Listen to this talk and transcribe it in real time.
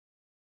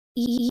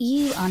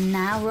You are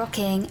now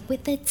rocking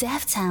with the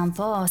Deaftown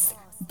boss,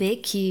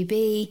 Big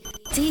QB,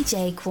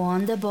 DJ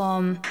Quan the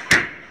Bomb.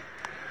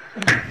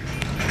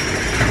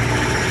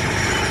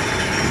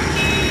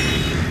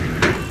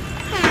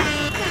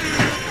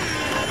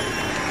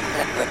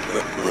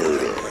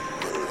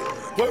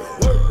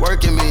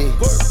 Working me,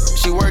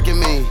 she working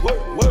me,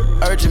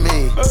 urging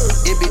me,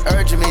 it be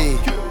urging me.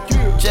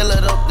 Chill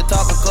it up the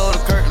top and close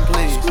the curtain,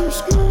 please.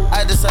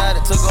 I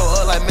decided to go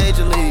up like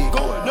Major League.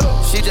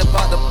 She just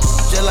popped up,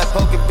 just like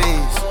poking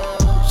beans.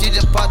 She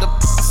just popped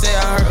up, say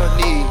I hurt her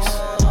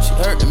knees. She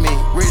hurting me,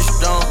 rich,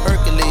 strong,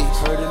 Hercules.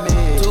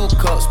 2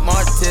 cups,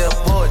 Martell,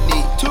 pour it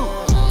neat.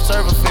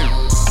 Serve a finger,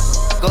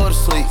 go to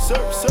sleep.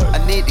 I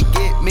need to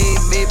get me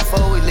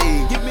before we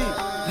leave.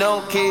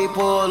 No key,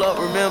 pull up,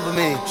 remember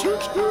me.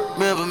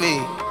 Remember me,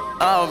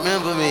 oh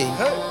remember me.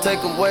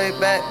 Take 'em way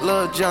back,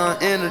 Lil Jon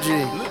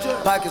energy.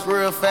 Pockets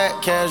real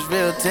fat,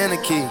 Cashville,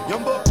 Tennessee.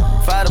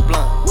 Fight a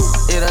blunt,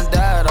 it done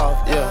died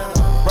off, yeah.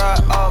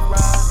 Ride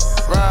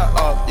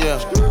off, yeah.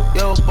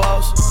 Yo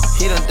boss,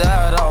 he done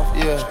died off,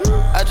 yeah.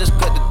 I just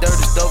cut the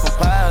dirty stove and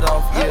pied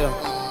off, yeah.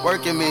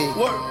 Working me,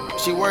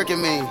 she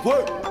working me,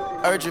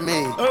 urging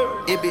me,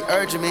 it be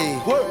urging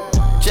me.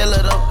 Chill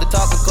it up the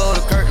top and close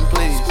the curtain,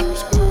 please.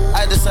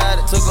 I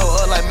decided to go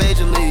up like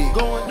Major League.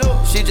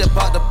 She just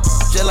popped up,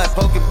 just like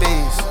poking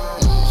beans.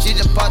 She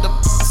just popped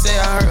up, say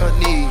I hurt her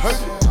knees.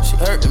 She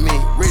hurting me,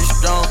 rich,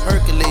 strong,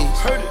 Hercules.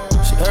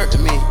 She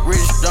hurting me,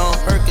 rich, strong,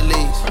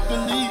 Hercules.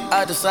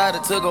 I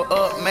decided to go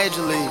up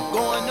Major League.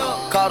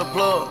 Call the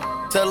plug,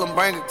 tell them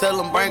bring it,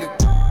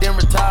 Then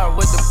retire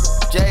with the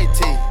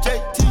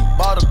JT.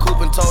 Bought a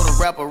coupe and told the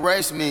rapper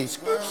race me.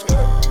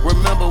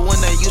 Remember when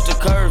they used to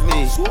curve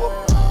me?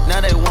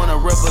 Now they wanna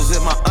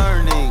represent my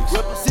earnings.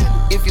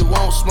 If you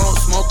won't smoke,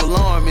 smoke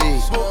alarm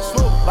me.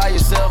 By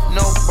yourself,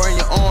 no, burn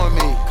your arm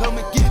me.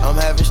 I'm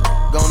having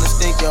gonna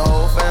stink your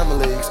whole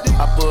family.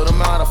 I put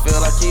them out, I feel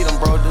like he done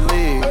broke the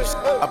leaves.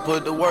 I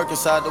put the work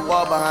inside the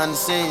wall behind the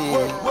scene.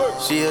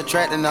 She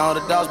attracting all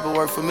the dogs but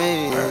work for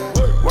me.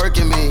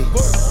 Working me,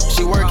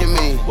 she working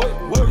me,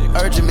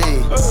 urging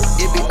me,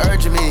 it be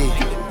urging me.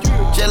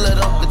 Chill it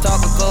up the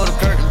top and close the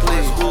curtain,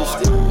 please.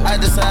 I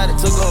decided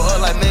to go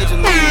up like Major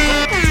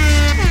League.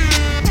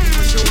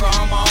 Shooter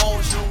on my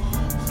own shoe.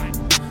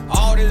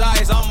 All this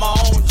ice on my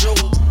own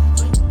jewel.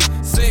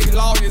 6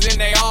 lawyers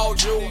and they all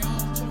Jew.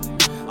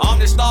 I'm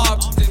the star,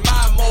 it's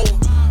my move.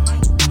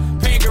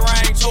 Pinky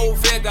ring,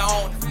 250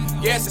 on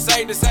it. Guess it's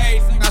safe to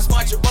say, I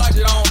spent your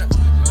budget on it.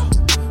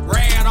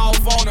 Ran off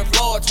on the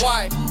floor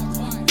twice.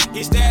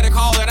 He started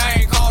calling,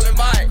 I ain't calling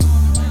Mike.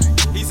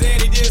 He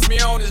said he dissed me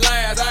on his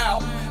last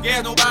album.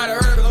 Guess nobody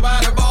heard it,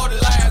 nobody bought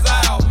his last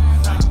album.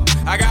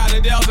 I got a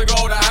Delta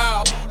go to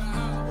house.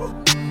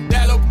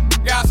 That little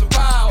got some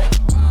power.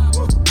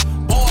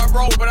 Born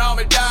broke, but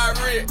I'ma die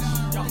rich.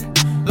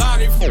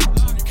 Lonnie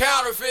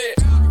counterfeit.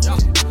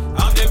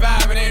 I'm just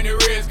vibing in the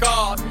Ritz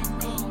card.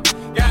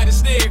 Got the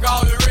stick,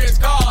 all the Ritz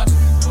cards.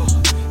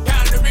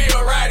 Counting the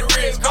bill, right the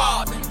Ritz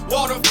card.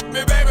 Wanna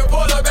me, baby,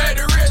 pull up at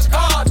the Ritz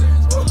card.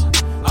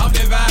 I'm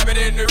just vibing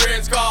in the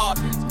Ritz card.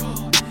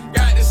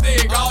 Got the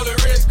stick, all the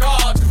Ritz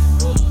cards.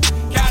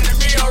 Counting the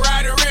bill,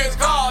 right the Ritz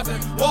cards.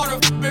 Wanna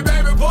me,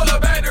 baby, pull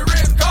up at the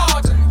Ritz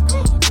card.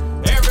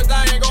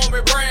 Everything gon'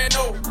 be brand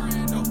new.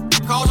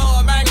 Call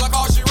her a mangler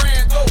cause she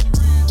ran through.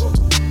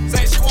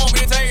 Say she want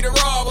me to take the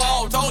rub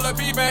off. Told her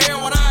people here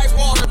when ice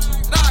water,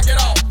 knock it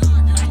off.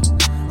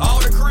 All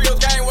the cribs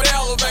came with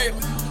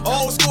elevators.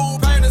 Old school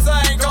paint the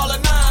same color,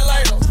 9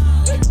 layers.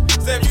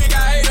 Said if you ain't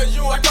got haters,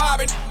 you ain't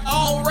poppin'.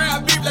 All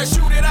rap beef, let's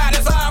shoot it out,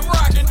 that's how I'm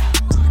rockin'.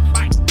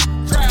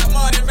 Trap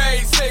money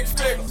made 6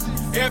 figures.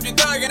 If you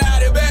thuggin'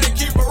 out, you better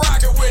keep a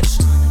rockin' with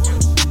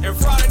you. In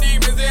front of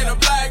demons in a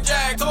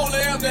blackjack, told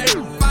her if they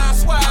my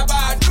swag,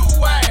 buy a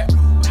new ass.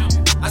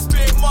 I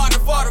spend money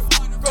for the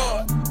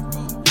good.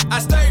 I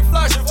stay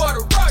flushin' for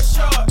the rush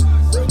shot.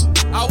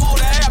 I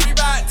wanna have me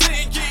about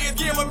 10 kids,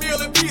 give 'em a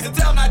meal in peace and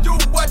tell 'em I do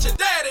what your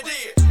daddy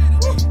did.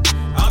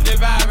 I'm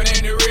just vibing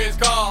in the Ritz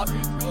card.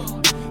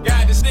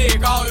 Got the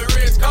stick, all the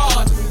Ritz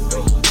cards.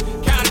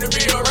 Counting the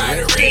bill, right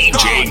the Ritz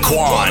card. DJ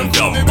Quan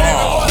the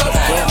Bomb.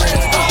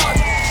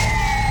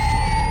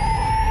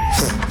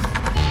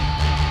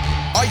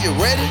 Are you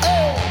ready?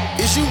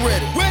 Is you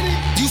ready?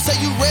 You say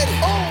you ready?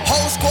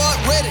 Whole squad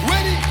ready?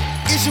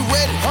 Is you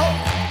ready?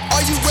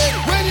 Are you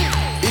ready?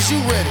 Is you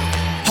ready?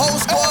 Whole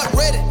squad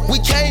ready? We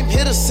came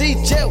here to see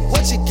Jet,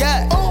 what you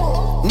got?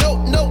 No,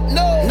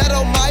 not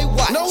on my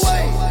watch. No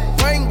way.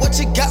 Bring what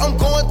you got, I'm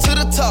going to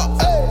the top.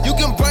 You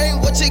can bring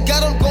what you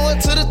got, I'm going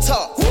to the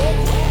top.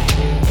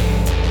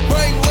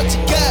 Bring what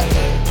you got.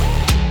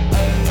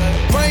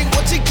 Bring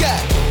what you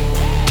got.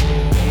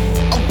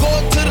 I'm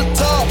going to the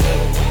top.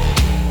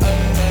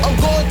 I'm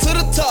going to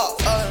the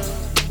top.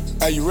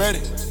 Are you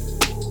ready?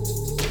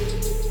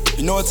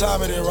 You know what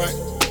time it is, right?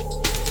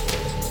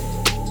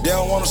 They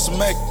don't want us to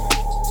make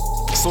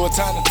it, so it's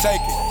time to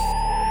take it.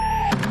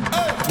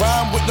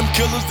 Rhyme with them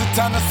killers, the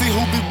time to see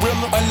who be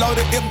realer.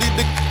 Unloaded, empty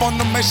the on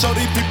them, make sure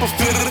these people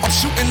feel it. I'm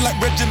shooting like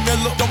Reggie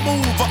Miller. Don't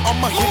move or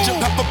I'ma hit you.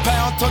 Half a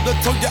pound, toe to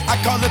toe, yeah, I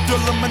call it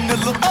Thriller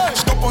Manila.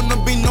 Scope on the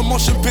beat, no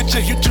motion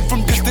picture, hit you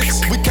from distance.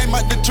 We came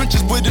out the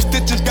trenches with the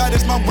stitches, God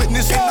is my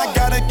witness. And I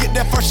gotta get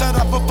that first shot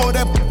out before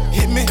that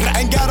hit me.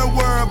 I ain't gotta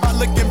worry about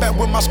looking back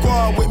with my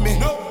squad with me.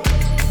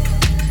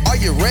 Are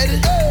you ready?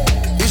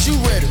 Is you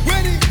ready?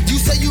 Ready. You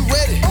say you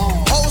ready.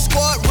 Whole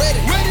squad ready.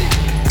 Ready.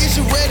 Is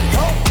you ready?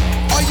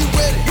 Are you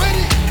ready?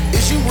 Ready.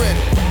 Is you ready?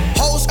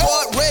 Whole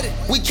squad ready.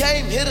 We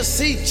came here to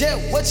see Jet.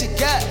 What you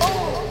got?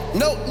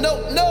 No,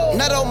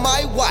 not on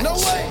my watch. No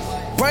way.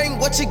 Bring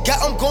what you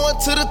got. I'm going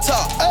to the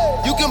top.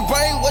 You can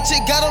bring what you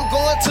got. I'm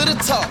going to the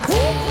top.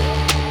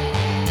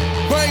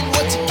 Bring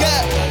what you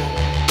got.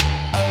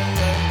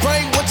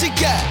 Bring what you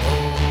got.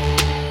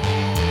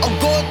 I'm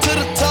going to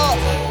the top.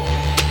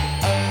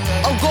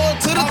 I'm going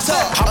to the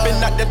top.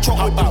 Hopping out that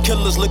truck with them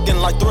killers looking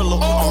like Thriller.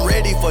 I'm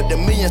ready for the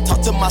millions, talk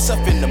to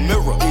myself in the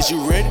mirror. Is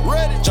you ready?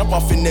 Ready. Jump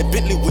off in that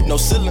Bentley with no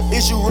ceiling.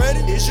 Is you ready?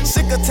 Is you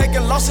sick of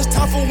taking losses?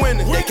 Time for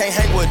winning. They can't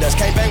hang with us,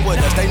 can't bang with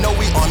us. They know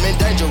we armed and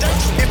dangerous.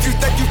 If you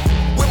think you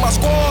with my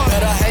squad,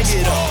 better hang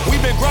it up. We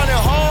been grinding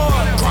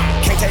hard,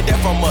 can't take that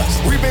from us.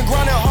 We been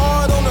grinding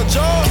hard on the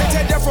job, can't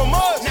take that from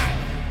us.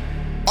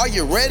 Are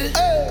you ready?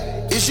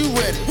 Is you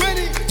ready?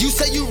 Ready. You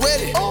say you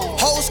ready.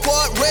 Whole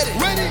squad ready.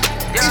 Ready.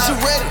 Is you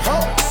ready?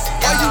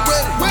 Are you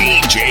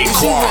ready? DJ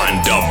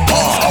Quan, the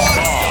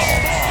bomb.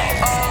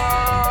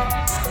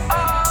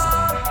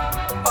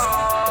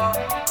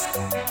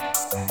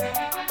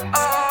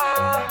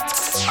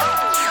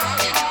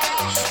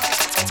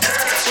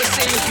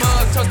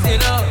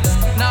 Toasted up,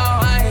 now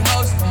I ain't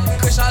hosting.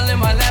 Kush all in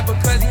my lap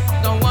because he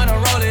don't wanna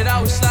roll it. I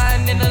was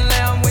sliding in the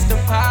lamb with the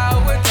power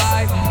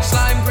glide.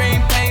 Slime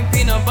green paint,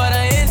 peanut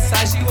butter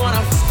inside. She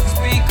wanna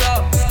speak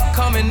up,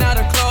 coming out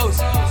of clothes.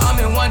 I'm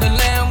in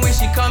Wonderland when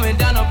she coming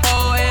down the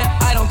pole. And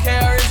I don't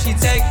care if she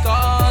take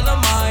all of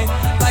mine.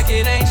 Like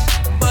it ain't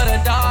but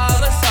a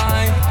dollar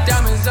sign.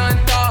 Diamonds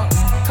unthought,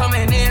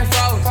 coming in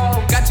froze.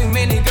 Got too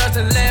many girls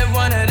to let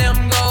one of them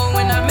go.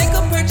 When I make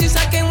a purchase,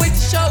 I can't wait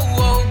to show.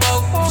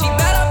 She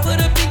bet I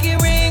put a pinky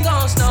ring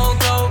on snow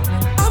globe.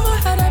 I'ma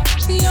have that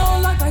pussy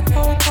on like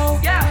Coco.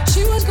 Yeah.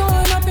 She was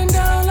going up and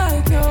down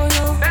like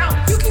yo-yo.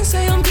 You can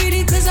say I'm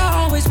greedy cause I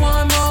always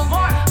want more.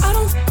 I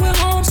don't f with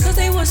homes cause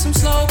they was some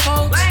slow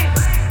folks.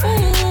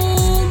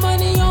 Ooh,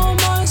 money on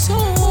my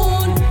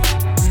soul.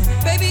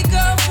 Baby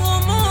girl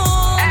full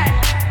moon.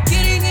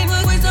 Get it in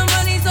with some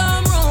money,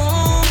 some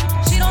room.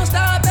 She don't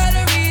stop,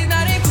 batteries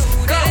not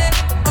included.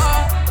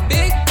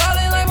 Big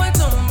ballin' like my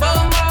Tumbo.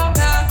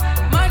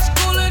 Much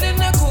cooler than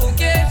the cool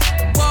kids.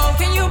 Whoa,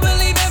 can you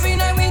believe every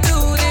night we do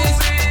this?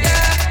 Yeah.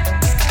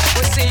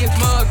 We'll see if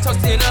mug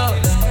toasted up.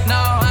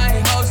 Now I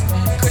ain't hosting.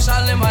 Kush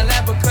all in my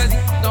lap because he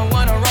don't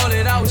wanna roll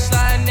it. I was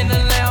sliding in the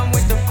lamb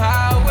with the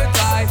power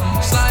glide.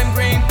 Slime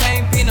green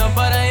paint, peanut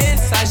butter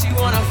inside. She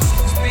wanna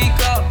speak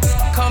up,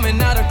 coming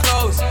out of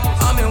clothes.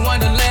 I'm in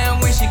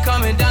Wonderland when she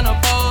coming down the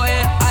pole.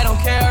 And I don't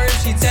care if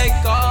she take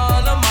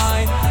all of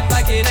mine.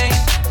 Like it ain't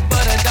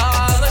but a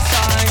dollar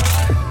sign.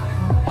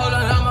 Hold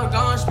on, I'ma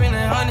go and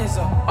spending hundreds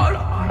up. Hold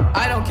on.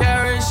 I don't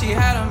care if she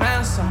had a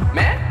man some.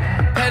 Man.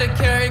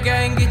 Pedicure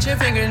gang, get your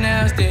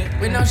fingernails did.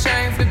 With no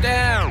shame, flip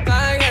down,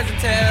 like as a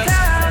tail.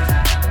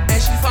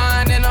 And she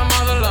fine and I'm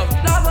all lover.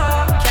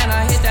 Can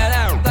I hit that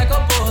out like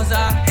a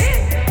bullseye?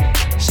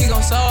 She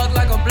gon' suck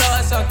like a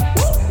bloodsucker.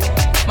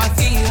 My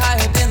feet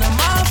higher than a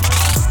mob.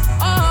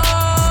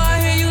 Oh, I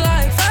hear you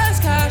like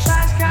fast cash.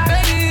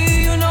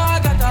 Baby, you know I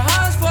got the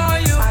hots for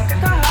you.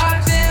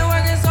 I've been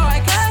working so I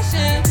cash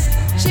in.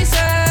 She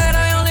said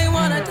I only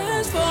wanna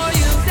dance for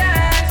you.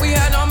 We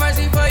had no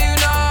mercy for you,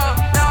 no.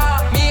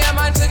 Me and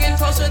my chicken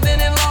closer than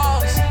it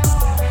lost.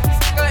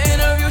 Her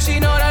interview, she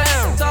know the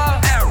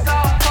talk.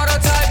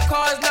 Prototype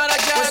cars, not a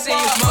gas. See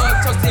you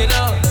mug toasted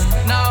up.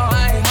 Now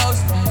I ain't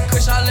hosting.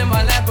 Kush all in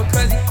my lap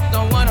because he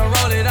don't wanna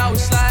roll it. I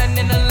was sliding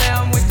in the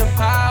lamb with the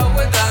power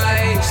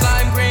glide.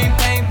 Slime green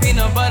paint,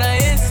 peanut butter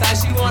inside.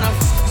 She wanna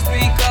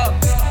speak up,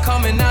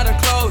 coming out of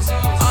clothes.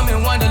 I'm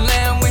in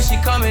Wonderland when she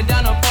coming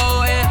down the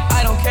pole. And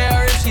I don't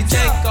care if she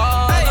take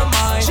all of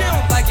mine.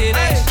 Like it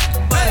ain't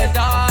but a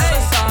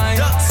dollar sign.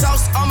 Duck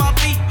sauce on my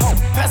feet,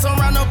 pass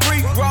around the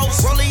pre-rolls.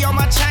 Rollie on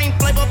my chain,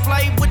 flavor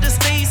flame with the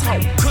steez.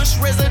 Kush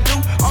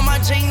residue on my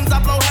jeans, I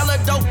blow hella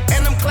dope.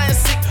 And them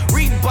classic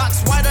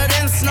Reeboks whiter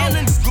than snow.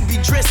 And you be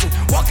dressing,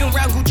 walking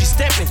around Gucci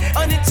stepping.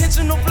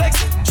 Unintentional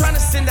flexing, trying to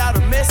send out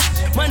a message.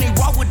 Money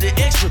walk with the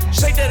extra,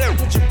 shake that up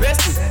with your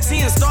bestie.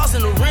 Seeing stars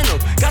in the rental,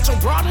 got your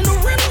broad in the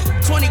rental.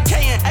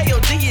 20K and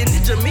AOD and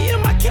Ninja, me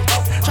and my Kimbo.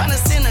 Trying to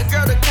send a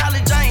girl to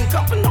college, I ain't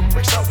come for no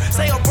free show.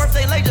 Say her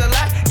birthday late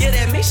July, yeah,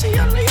 that means she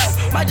a Leo.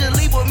 Might just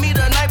leave with me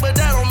tonight, but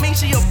that don't mean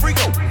she a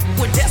freako.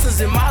 With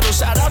dancers and models,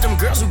 shout out them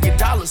girls who get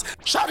dollars.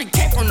 Shawty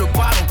came from the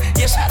bottom,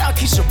 yeah, shout out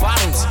Keisha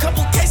Bottoms.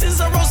 Couple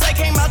cases of rose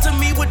came out to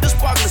me with the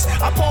sparklers.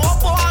 I pour up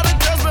for all the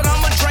girls, but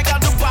I'ma drink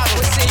out the bottle.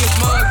 We see you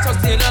mug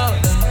toasted up.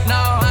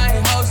 Now I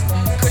ain't hosting.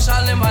 Kush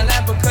all in my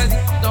lap because he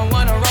don't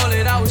wanna roll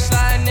it. I was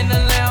sliding in the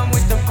lamb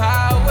with the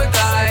power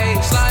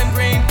glide. Slime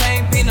green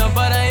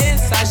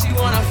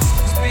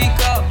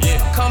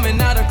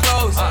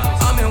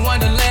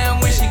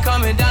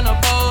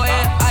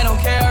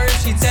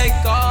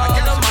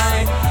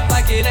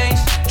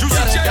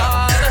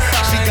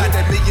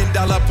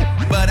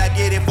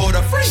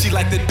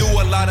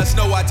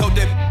know I told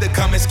that to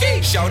come and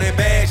ski. Shout it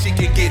bad, she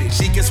can get it.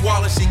 She can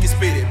swallow, she can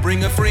spit it.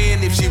 Bring a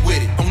friend if she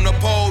with it. On the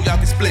pole, y'all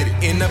can split it.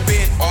 In the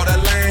bent or the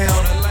lamb.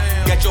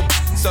 Got your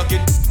suck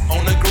it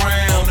on the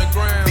ground.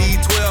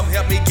 B12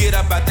 help me get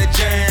up out the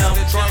jam.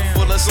 Trunk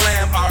full of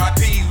slam.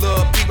 R.I.P.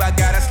 Lil' Peep, I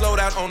gotta slow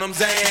down on them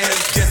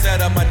Zans. Just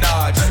out of my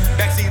Dodge,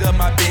 backseat of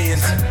my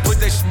Benz. Put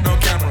that shit on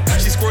camera.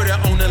 She squirted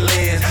on the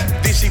lens.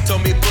 Then she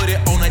told me put it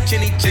on a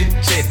chinny chin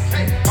chin.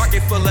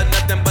 Pocket full of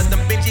nothing but them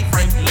Benji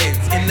Franklins.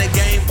 In the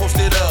game,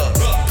 posted up,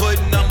 put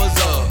numbers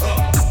up.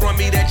 Run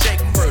me that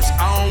check first.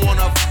 I don't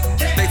wanna.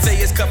 They say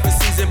it's cuffin'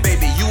 season,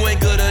 baby. You ain't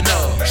good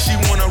enough. She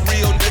want a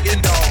real nigga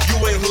dog. You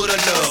ain't hood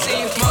enough.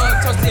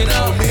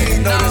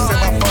 Me know this ain't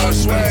my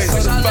first way.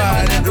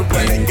 Certified in the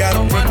way they got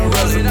a print a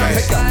resume.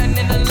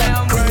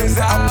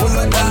 Crazy, I pull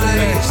up my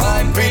legs.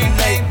 I'm beating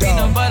Nate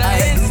dog. I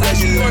had to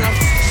regulate.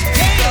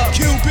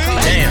 QB,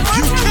 damn,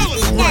 you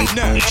killing it right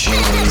now.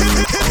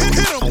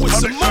 Hit him with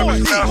some more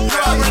heat. You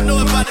already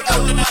know about the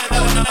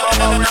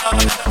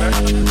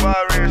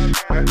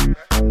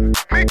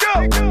me go.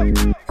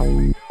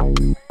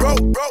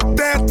 Broke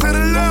down to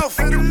the left.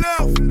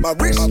 My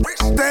wrist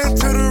stand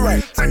to the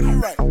right.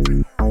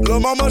 Lil'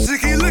 mama, she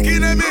keep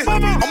looking at me.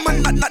 I'ma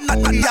knock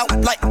out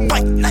like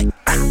fight night.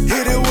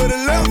 Hit it with a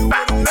left,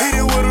 hit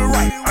it with a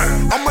right.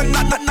 I'ma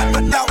knock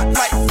out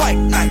like fight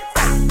night.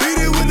 Hit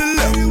it with the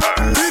left,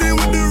 hit it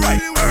with the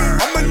right.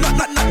 I'ma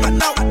knock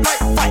out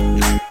like fight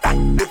night.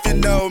 If you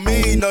know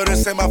me, know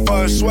this ain't my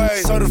first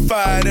way.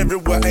 Certified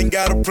everywhere, ain't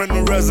got a print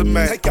a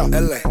resume. Take out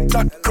LA.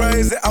 Talk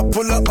crazy, I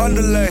pull up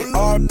underlay.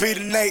 R.P.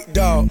 to Nate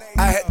dog,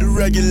 I had to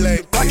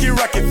regulate.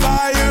 Rocket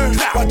fire,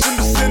 watch him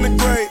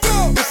disintegrate.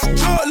 It's a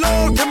drug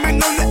lord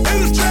coming on the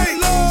illustrate.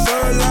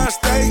 Sirloin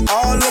steak,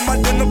 all on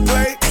my dinner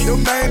plate. Your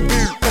main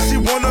beat, cause she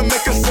wanna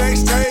make a sing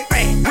straight.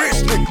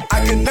 Rich nigga,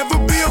 I can never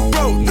be a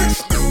broke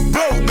nigga.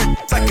 Broke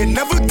nigga, I can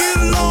never get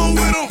along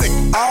with them.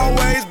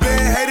 Always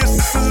been hated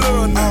since a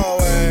little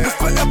nigga.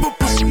 If I ever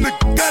push a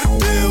nigga, gotta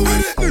deal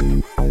with it.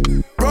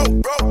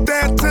 Broke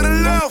down to the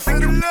left.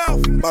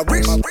 My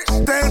wrist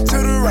stand to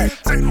the right.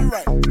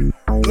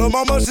 Lil'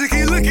 mama, she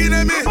keep looking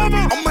at me.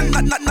 I'ma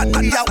knock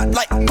out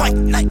like fight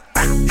night.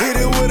 Hit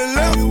it with a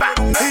left,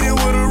 hit it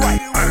with a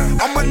right.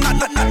 I'ma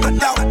knock out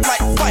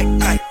like fight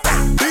night.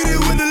 Hit it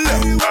with the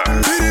left,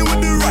 hit it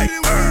with the right.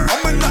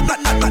 I'ma knock out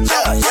like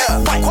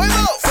fight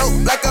night. Float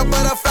like a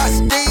butterfly,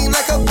 sting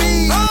like a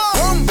bee.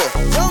 Rumble,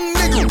 young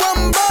nigga,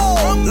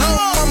 rumble. Lil'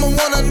 mama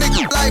want a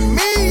nigga like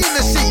me in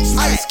the sheets.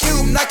 Ice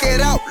Cube, knock it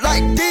out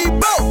like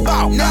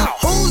Debo. Now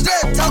who's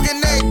that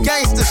talking that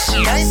gangsta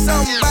shit? Ain't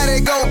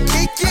somebody gon'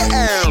 kick your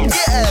ass.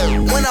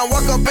 When I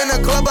walk up in the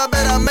club, I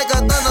better make a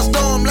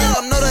thunderstorm. Let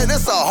them know that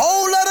it's a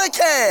whole lot of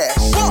cash.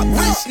 Fuck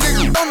rich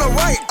nigga on the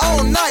right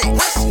all night.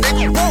 Rich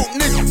nigga, broke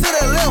nigga to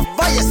the left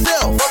by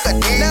yourself.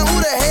 Now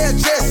who the hell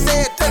just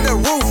said that the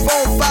roof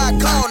on fire?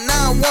 Call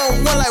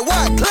 911 like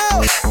what?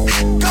 Club?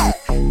 Go.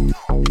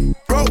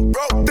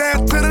 Broke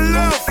down to the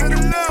left.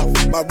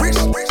 My wrist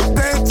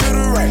stand to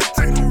the right.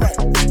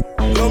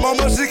 Lil'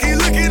 mama, she keep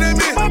looking at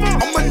me.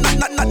 I'ma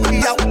knock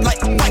out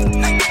like fight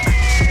night.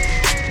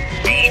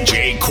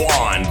 DJ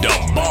Quan, the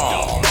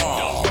bomb.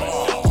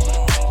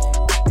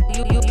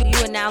 You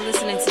are now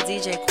listening to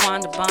DJ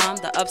Quan, the bomb,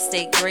 the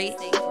upstate great.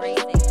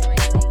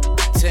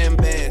 10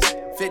 bands,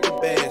 50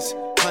 bands,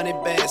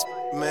 100 bands,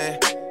 man.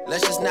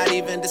 Let's just not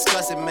even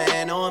discuss it,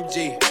 man.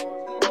 OMG.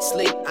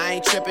 Sleep, I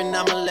ain't tripping,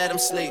 I'ma let him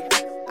sleep.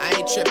 I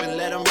ain't tripping,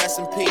 let him rest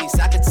in peace.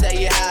 I can tell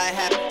you how it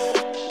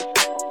happened.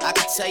 I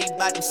can tell you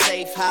about them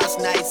safe house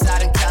nights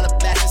out in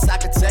Calabasas. I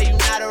can tell you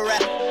not to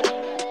rap.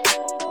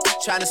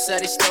 Tryna sell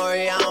this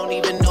story, I don't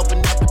even open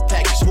up the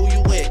package. Who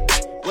you with?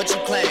 What you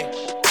claim?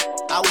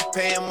 I was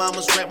paying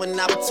mama's rent when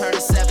I was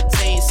turning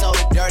 17. So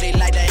it dirty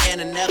like the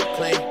hand and never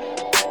clean.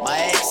 My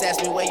ex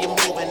asked me where you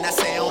moving, I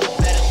say only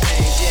better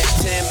things. Yeah,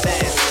 10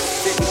 bands,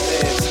 50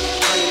 bands,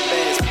 100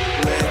 bands,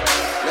 man.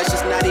 Let's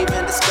just not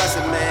even discuss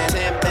it, man.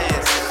 10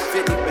 bands,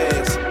 50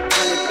 bands,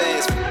 100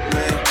 bands,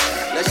 man.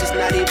 Let's just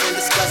not even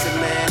discuss it,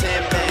 man.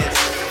 10 bands,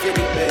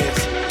 50 bands,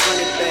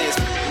 100 bands,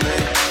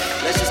 man.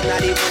 Let's just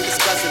not even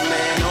discuss it,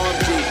 man.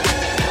 OMG,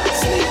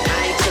 sleep,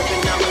 I ain't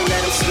tripping, I'ma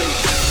let him sleep.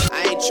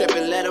 I ain't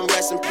tripping, let him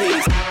rest in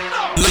peace.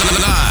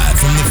 Live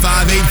from the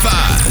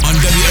 585 on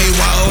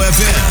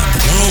WAYO-FM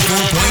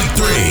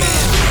 104.3.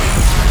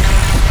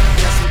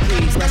 Rest in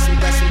peace, rest in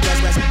peace.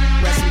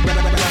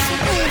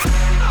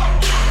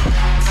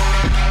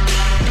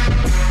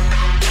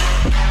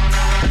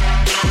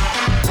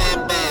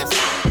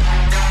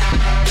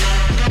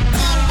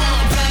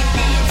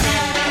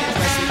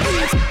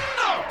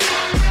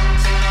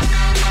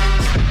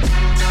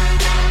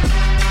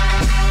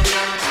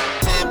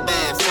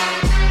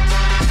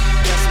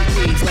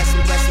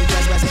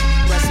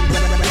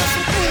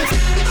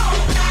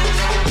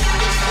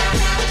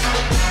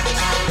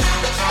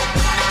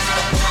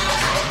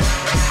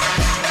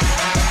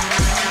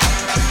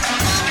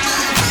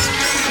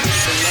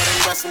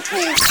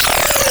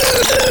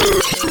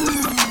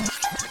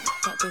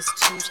 Got this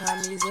two-time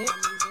music.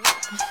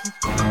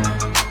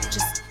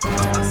 Just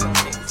tell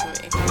something to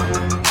me.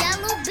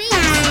 Yellow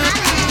beats,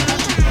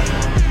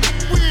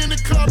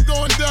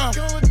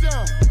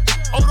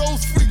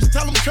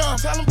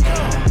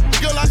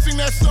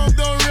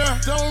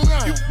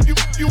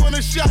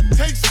 a shot,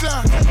 take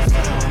some.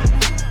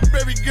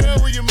 Baby girl,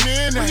 where your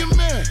man at? Where your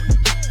man?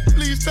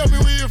 Please tell me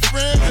where your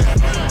friends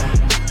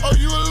at. Oh,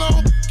 you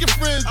alone? Your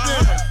friends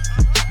then.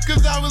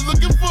 Cause I was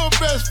looking for a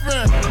best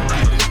friend.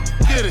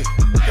 Get it,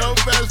 yo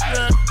best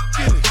friend.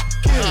 Get it,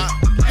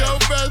 yo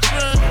best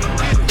friend.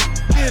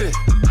 Get it,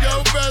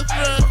 yo best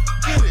friend.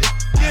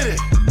 Get it,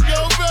 yo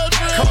best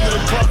friend. Come to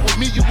the club with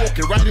me, you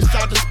walking right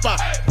inside the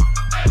spot.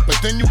 But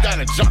then you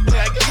gotta jump it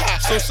like it's hot.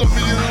 So some of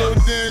you little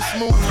dance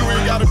smooth, you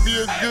ain't gotta be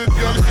a good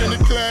girl in the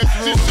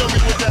classroom. Just show me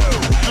what that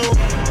do.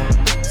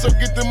 So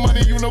get the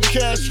money, you know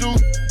cash you.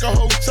 Go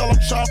hotel, I'm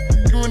chop,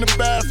 you in the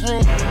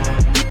bathroom.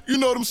 You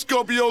know them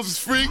Scorpios is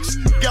freaks.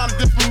 Got a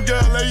different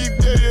girl every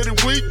day of the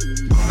week.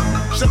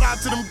 Shout out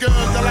to them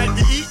girls that like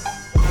to eat.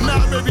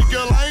 Nah, baby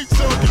girl, I ain't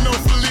talking no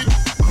Philippe.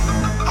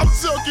 I'm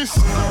talking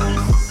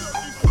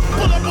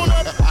pull up on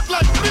that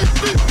like beep.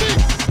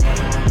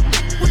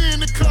 We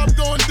in the club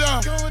going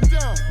down.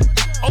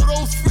 All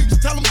those freaks,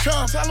 tell them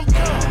come.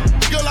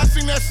 Girl, I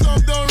sing that song,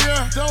 don't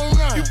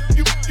run.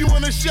 You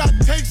want a shot,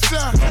 take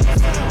some.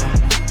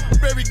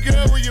 Baby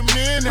girl, where your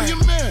man at? Where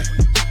your man?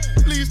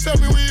 Please tell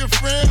me where your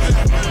friends at.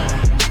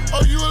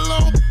 Oh, you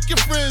alone? Your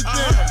friends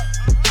then.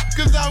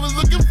 Cause I was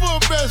looking for a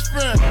best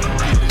friend.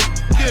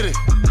 Get it,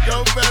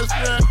 go best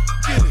friend.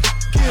 Get it,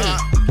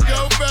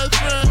 go best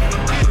friend.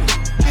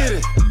 Get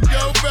it,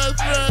 go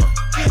best friend.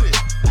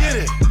 Get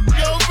it,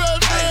 go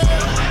best friend.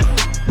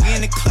 We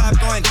in the club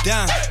going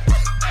down.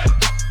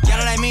 Y'all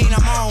know what I mean?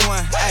 I'm on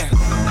one. Ay.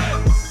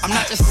 I'm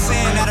not just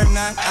saying that or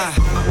not.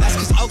 That's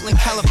cause Oakland,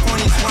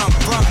 California is where I'm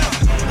from.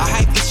 A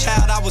hypey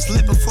child, I was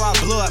lit before I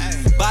blew up.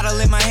 Bottle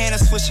in my hand, a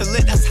switch of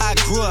lit, that's how I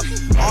grew up.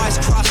 Always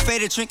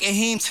cross-faded, drinking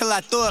heme till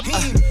I threw up.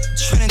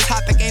 Trending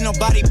topic, ain't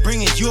nobody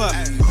bringing you up.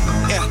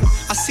 Yeah,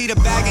 I see the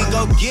bag and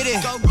go get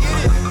it.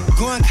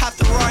 Go and cop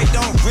the Rory,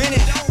 don't rent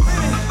it.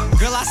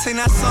 Girl, I sing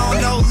that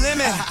song, no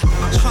limit.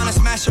 Tryna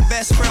smash your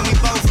best friend, we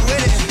both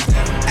with it.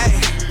 Ay.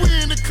 We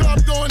in the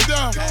club going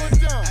down.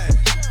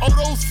 All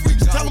those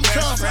freaks, tell them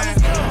come.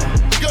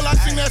 Girl, I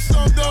sing that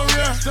song, don't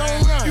run.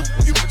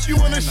 You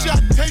want a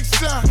shot, take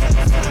some.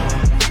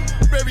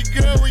 Baby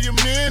girl, where your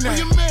man at? Where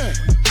your man?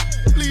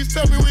 Please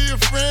tell me where your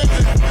friends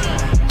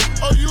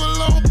at. Oh, you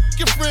alone?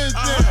 Your friends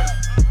then.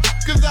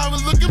 Cause I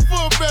was looking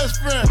for a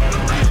best friend.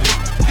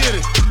 Get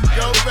it,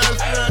 go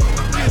best friend.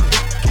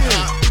 Get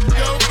it,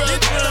 go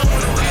best friend.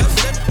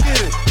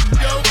 Get it,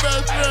 go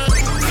best friend.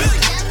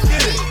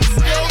 Get it,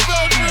 go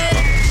best friend.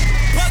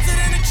 Busted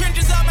in the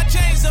trenches, all my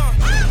chains on.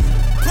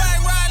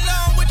 Pride ride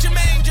along with your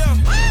main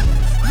jump.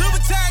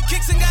 Louboutin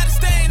kicks and got a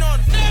stain on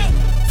it.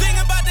 Think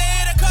about the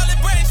head, I call it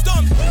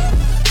brainstorming.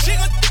 She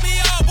gon'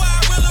 me all while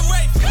I real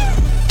erase.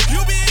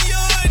 You be in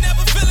your hood,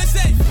 never feeling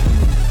safe.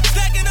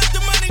 Stacking up the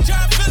money,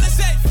 trying to feel it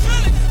safe.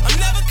 I'm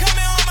never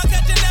coming home, I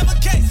got your never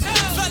case.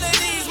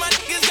 Felonies, my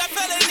niggas got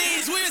felonies.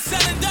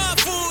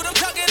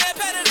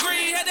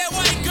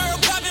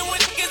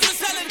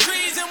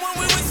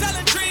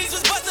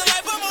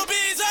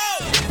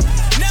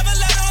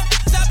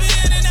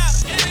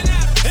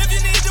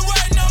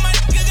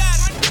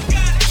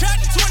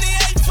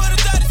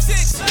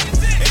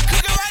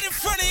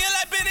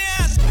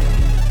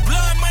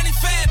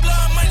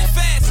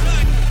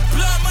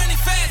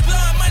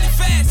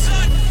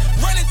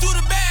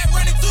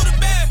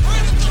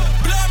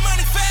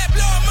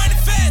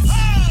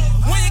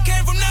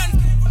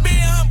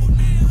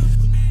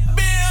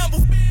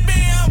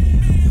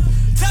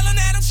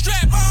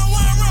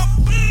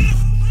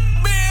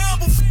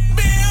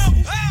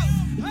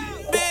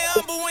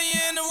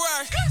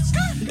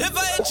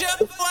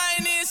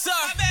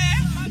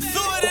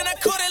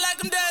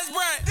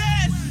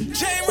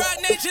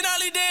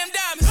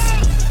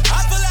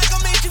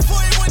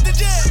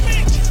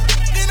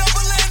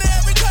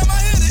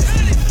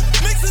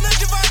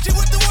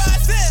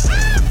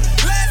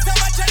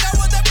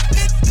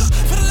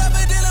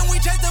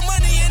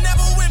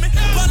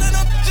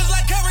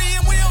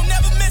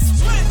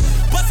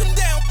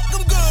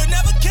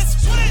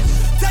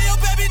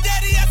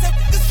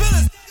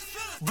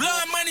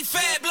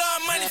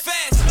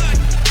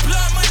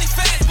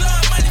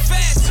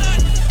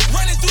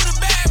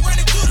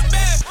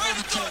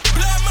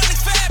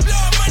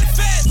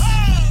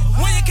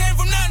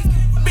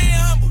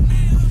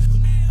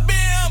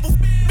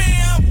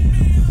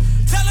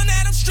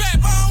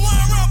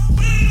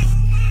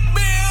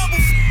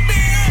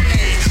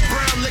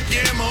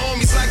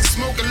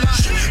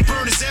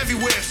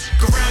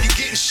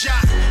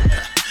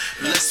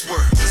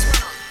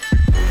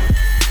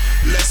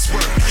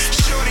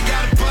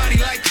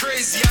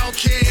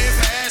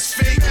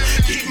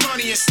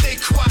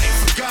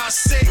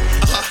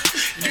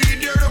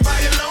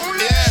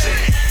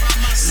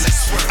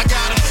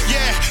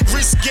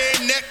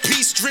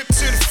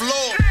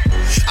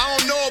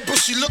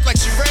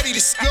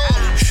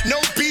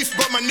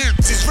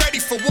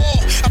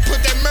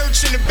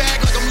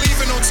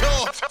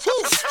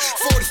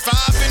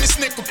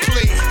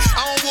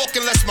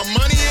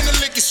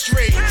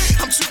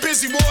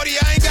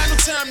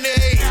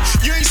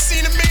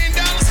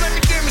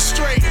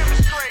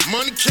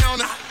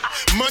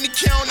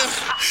 counter.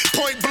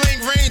 Point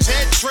blank range,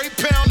 had tray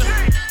pounder.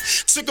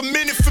 Took a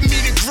minute for me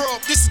to grow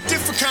up. This is a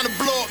different kind of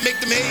blow up, make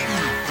them hate me.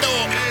 Throw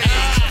up.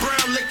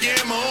 Brown liquor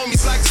and my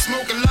homies like to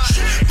smoke a lot.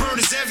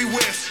 Burners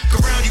everywhere,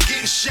 go around you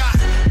getting shot.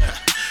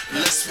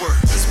 Let's work.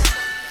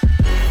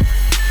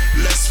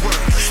 Let's work.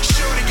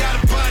 Shorty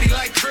got a body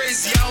like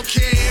crazy. I don't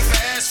care if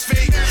I ass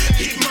fake.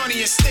 Get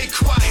money and stay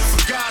quiet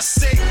for God's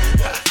sake.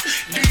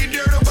 Do you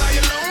dirt while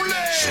you're lonely?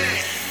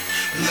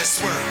 Let's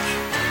work.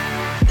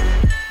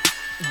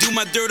 Do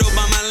my dirt all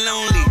by my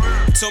lonely.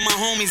 Told my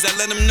homies I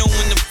let them know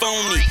when to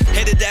phone me.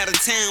 Headed out of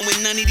town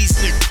when none of these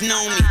niggas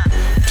know me.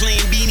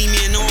 Playing Beanie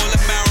Man all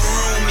about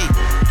Romy.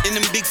 And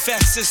them big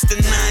fat sister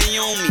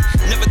Naomi.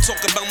 Never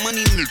talk about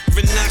money,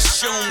 nigga, not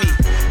show me.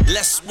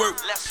 Less work,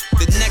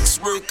 the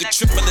next work, a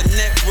triple the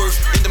net worth.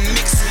 In the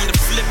mix when the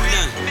flip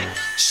done.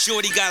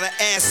 Shorty got her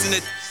ass in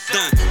it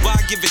done. Why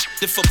give a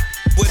shit if a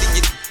what do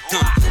you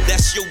done?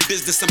 That's your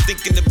business, I'm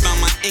thinking about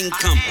my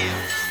income.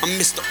 I'm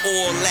Mr.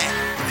 All That,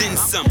 then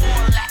some.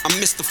 I'm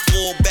Mr.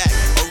 Fallback,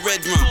 a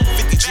red rum.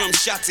 50 drum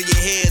shots to your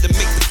head to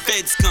make the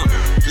feds come.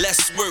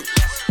 Less work,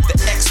 the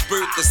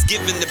expert that's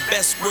giving the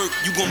best work.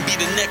 You gon' be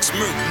the next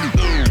Merc.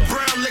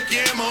 Brown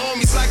liquor and my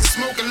homies like to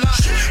smoke a lot.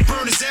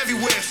 Burners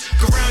everywhere,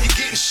 go around you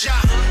getting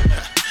shot.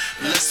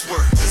 Let's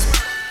work.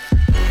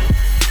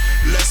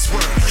 Let's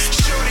work.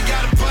 Shorty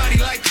got a body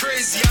like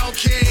crazy. I don't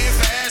care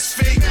if I ass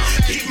fake.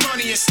 Get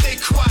money and stay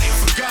quiet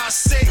for God's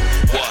sake.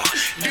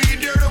 Do you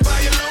dirt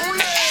while you're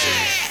lonely?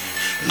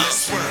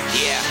 Let's work.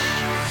 Yeah.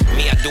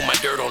 Me, I do my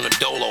dirt on the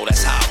dolo,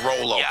 that's how I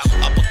roll.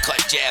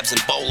 Uppercut jabs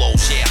and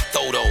bolos, yeah, I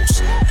throw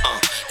those.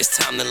 It's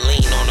time to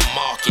lean on the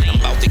market. I'm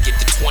about to get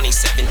to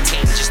 2017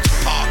 just to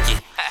park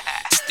it.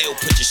 Still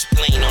put your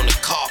spleen on the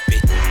carpet.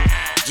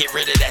 Get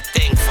rid of that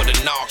thing for the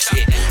knocks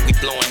hit. We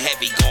blowing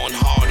heavy, going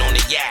hard on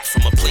the yak.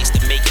 From a place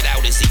to make it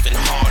out is even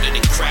harder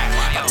than crack.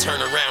 I turn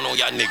around on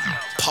y'all niggas,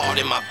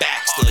 pardon my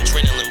back. Still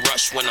adrenaline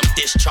rush when I'm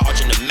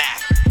discharging the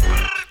Mac.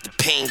 The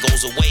pain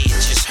goes away, it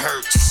just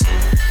hurts.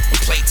 When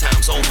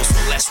playtime's over, so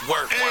let's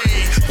work.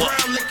 Hey,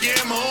 brown liquor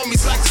and my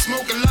homies like to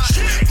smoke a lot.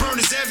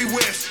 Burners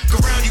everywhere, go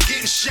around you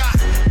getting shot.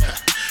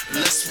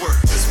 Let's work.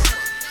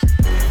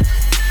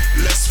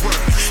 Let's work.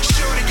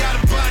 Shorty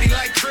got a body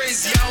like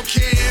crazy. I don't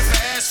care if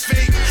I ass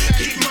fake.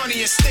 Get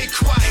money and stay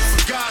quiet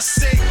for God's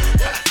sake.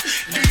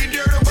 Do you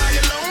dirt while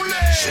you're lonely?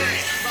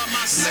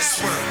 Let's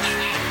work.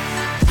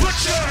 Put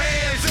your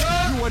hands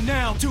up. You are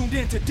now tuned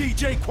in to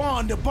DJ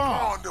Quan the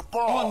Bomb.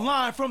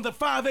 Online from the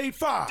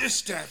 585.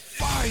 It's that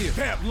fire.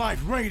 Pep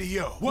Life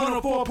Radio.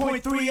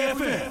 104.3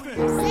 FM.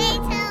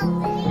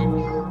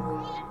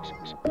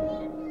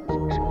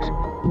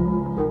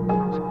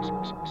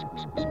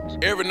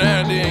 Every now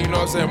and then, you know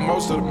what I'm saying,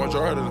 most of the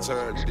majority of the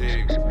time, you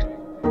dig,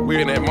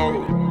 we in that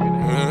mode.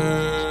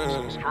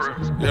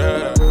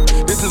 Yeah.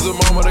 This is a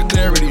moment of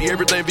clarity.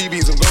 Everything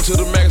BB's, I'm going to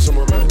the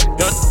maximum, man.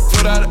 Young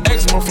put out an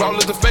eczema,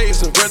 flawless the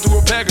face, and ran through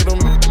a pack of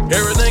them.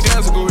 Everything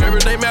classical,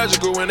 everything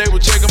magical. When they were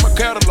checking my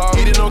catalog,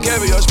 eating no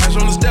caviar, smash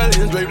on the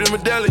stallions, draped in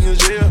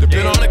medallions, yeah.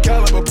 Depend on the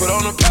caliber, put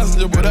on the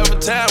passenger, whatever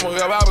time,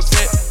 wherever I was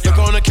at.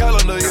 Look on the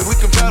calendar, yeah, we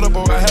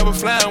compatible. I have a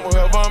flying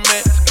wherever I'm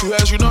at. You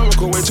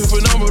astronomical, way too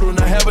phenomenal.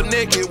 Now have a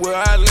naked where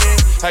I land.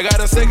 I got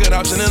a second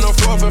option and a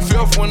fourth and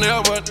fifth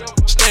whenever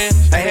stand.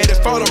 I had it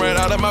falling right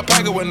out of my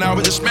pocket when I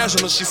was just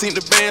smashing her. She seen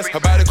the bands. Her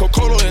body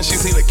Coca-Cola and she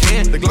seen the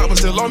can. The Glock was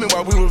still on me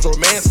while we was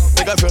romance.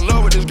 Think I fell in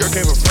love with this girl,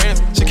 came from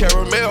France. She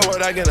caramel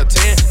when I get a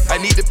 10.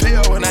 I need the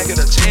pill when I get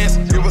a chance.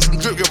 Give her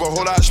some drip, give her a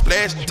whole lot of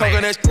splash.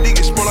 Talking that shit,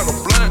 get smell like a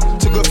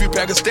blunt. Took a few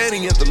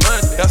Pakistani into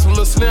lunch. Got some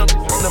little slim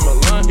in my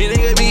lunch. He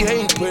nigga be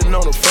hating, putting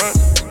on the front.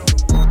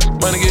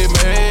 Money get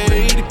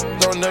made,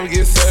 don't never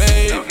get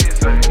saved.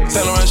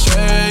 Selling my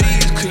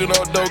shades, cooking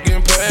up dope,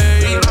 getting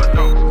paid.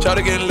 Try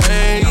to get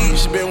laid,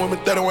 she been with me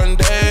 31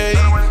 days.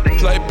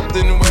 Like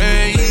in the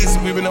ways,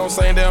 we been on the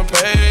same damn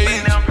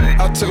page.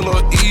 I took a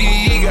little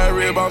E, got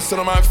red bumps sit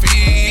on my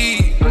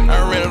feet.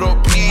 I ran it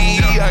up P,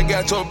 I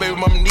got your baby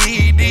mama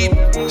knee deep.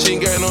 She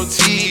ain't got no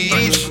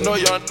teeth, she know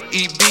y'all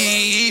eat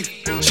beef.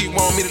 She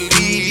want me to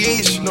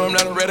leave, she know I'm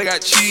not a red, I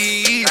got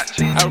cheese.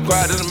 I was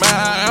quiet in the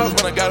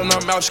mouth, when I got in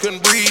her mouth, she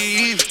couldn't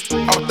breathe.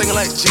 I was thinking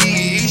like,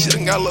 gee, she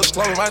done got a little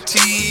slow in my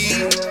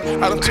teeth.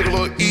 I done took a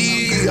little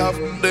E, I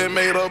then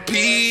made her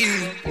P.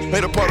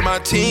 Made her part of my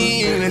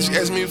team, and she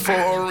asked me for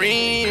a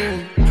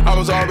ring. I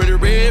was already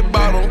red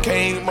bottom,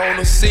 came on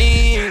the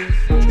scene.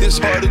 It's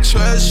hard to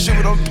trust you,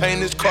 but I'm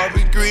painting this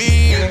carpet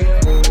green.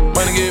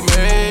 Money get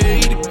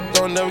made,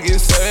 don't never get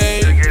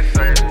saved.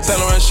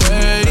 Selling my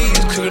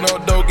shades, cooking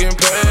up dope, getting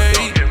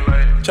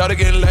paid. Try to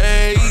get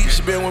laid,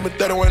 she been with me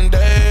 31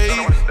 days.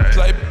 It's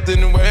like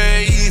in the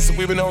ways, so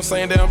we been on the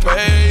same damn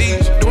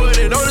page. Doing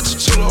it on the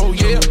chinchilla, oh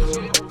yeah.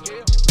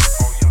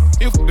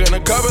 You fucking a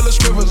couple of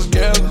strippers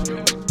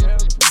together.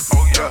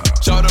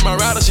 Shot in my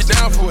rider, she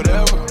down for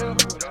whatever.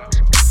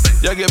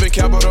 Y'all giving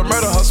capital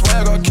murder, her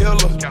swag, I'll kill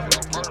her.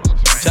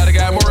 Shot a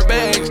guy more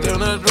bags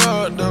than a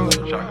drug dealer.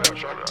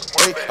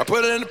 Hey, I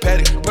put it in the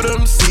paddock, put it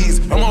on the seas.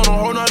 I'm on a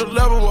whole nother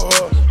level with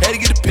her. Had to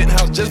get a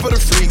penthouse just for the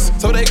freaks,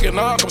 so they can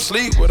all come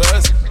sleep with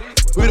us.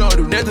 We don't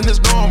do nothing that's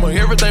normal.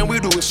 Everything we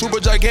do is super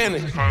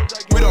gigantic.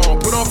 We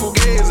don't put on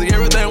fugazi.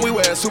 Everything we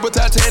wear is super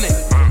Titanic.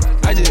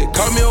 I just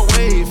caught me a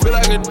wave, feel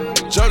like a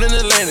jumped in the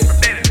Atlantic.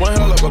 One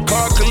hell of a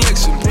car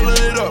collection, pulling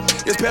it up,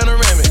 it's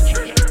panoramic.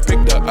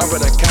 Picked up off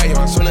of the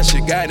Cayenne, soon as she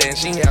got in,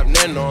 she ain't have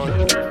nothing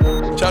on.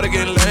 Try to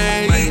get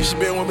laid, she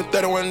been with me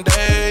 31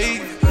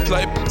 days.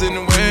 Like in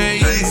the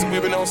ways, we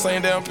been on the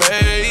same damn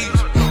page.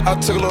 I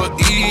took a little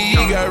E,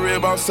 got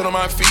red ball sit on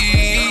my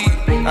feet.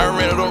 I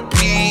ran it up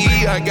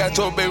P, I got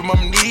your baby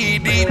mama knee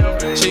deep.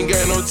 She ain't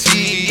got no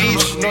teeth,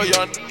 she know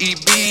y'all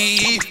eat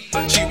beef.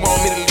 She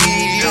want me to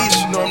leave,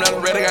 she know I'm not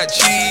ready, I got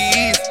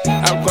cheese.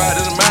 I'm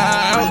quiet as a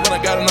mouse, when I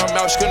got in her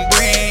mouth, she couldn't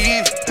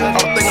breathe. I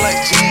was thinking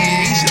like,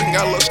 geez, she done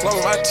got a little slow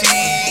in my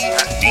teeth.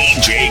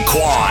 DJ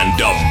Quan,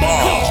 the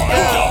bomb.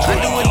 I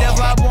do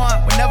whatever I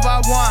want, whenever I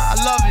want, I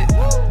love it.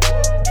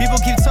 People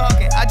keep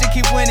talking, I just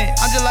keep winning.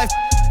 I'm just like,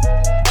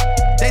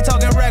 they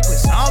talking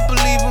reckless. I don't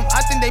believe them,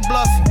 I think they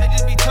bluffing. They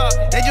just be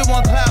talking, they just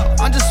want clout.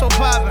 I'm just so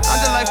poppin', I'm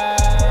just like,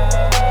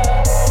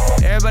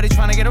 everybody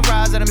tryna get a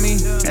rise out of me.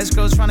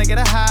 Ex-girls tryna get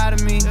a high out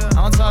of me.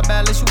 I don't talk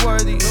bad unless you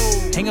worthy.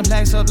 Hanging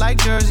plaques up like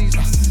jerseys.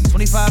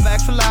 25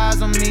 backs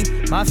relies on me.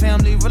 My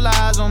family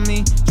relies on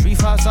me.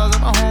 3-5 stars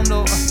at my home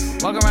though.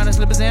 Walk around in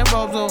slippers and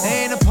robes though.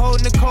 They ain't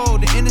upholding the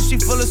code. The industry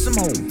full of some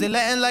hoes. They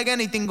letting like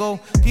anything go.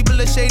 People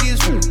are shady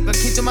as food. But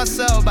keep to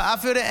myself. But I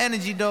feel the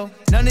energy though.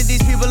 None of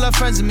these people are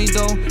friends with me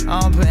though. I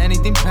don't put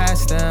anything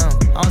past them.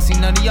 I don't see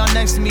none of y'all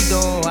next to me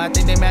though. I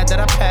think they mad that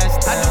I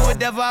passed them. I do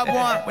whatever I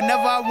want,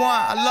 whenever I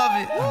want. I love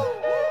it.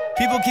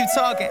 People keep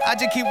talking. I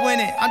just keep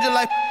winning. I'm just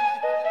like,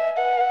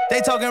 they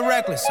talking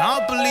reckless. I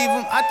don't believe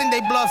them. I think they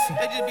bluffing.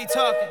 They just be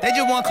talking. They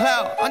just want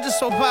clout. I'm just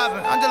so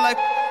poppin'. I'm just like,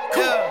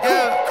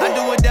 yeah. I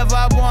do whatever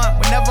I want,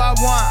 whenever I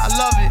want. I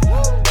love it.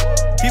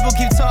 People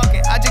keep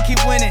talking. I just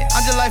keep winning.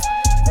 I'm just like,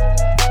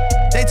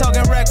 they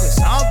talking reckless.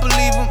 I don't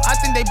believe them. I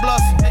think they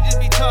bluffing. They just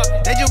be talking.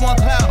 They just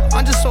want clout.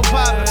 I'm just so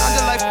poppin'. I'm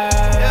just like,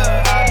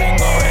 yeah. I've been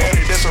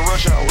going. That's a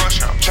rush out.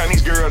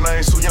 Chinese girl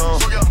named Su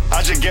Young. I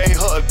just gave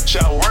her a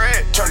shower.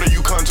 Turned her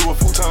Yukon to a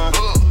futon.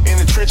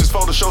 In the trenches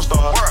for the show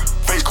star.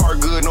 Face card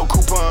good, no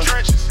coupon.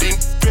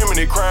 These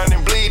feminine crying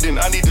and bleeding.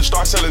 I need to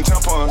start selling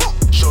tampons.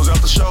 Shows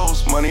after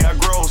shows, money I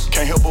gross.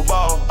 Can't help a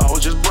ball, I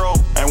was just broke.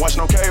 Ain't watch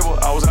no cable,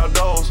 I was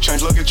outdoors.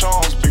 Change Lucky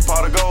Charms, big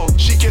pot of gold.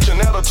 She catching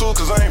attitude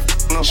cause I ain't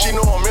f***ing her. She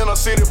know I'm in a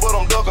city but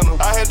I'm ducking her.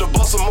 I had to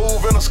bust a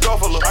move in a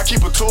scuffler. I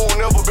keep a tool,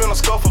 never been a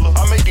scuffler.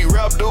 I make these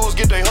rap dudes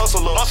get they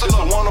hustle up. This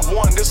a one of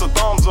one, this a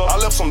thumbs up. I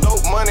left some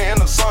dope money in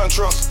the sun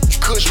trust.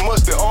 Kush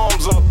mustard,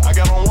 arms up. I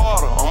got on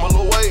water, I'm a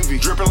little wavy.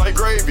 Dripping like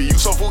gravy, you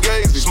so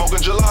fugazi.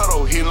 Smoking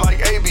gelato, hitting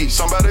like AB.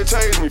 Somebody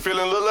tase me, feeling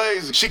a little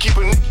lazy. She keep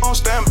a nigga on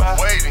standby,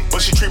 waiting.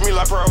 But she treat me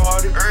like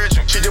priority,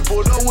 urgent. She just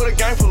pulled up with a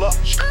gang full of.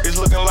 It's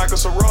looking like a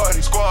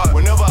sorority squad.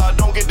 Whenever I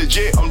don't get the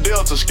jet, I'm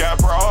Delta, sky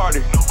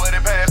priority. Nobody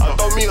pass up. I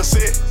throw me a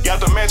set, got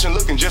the mansion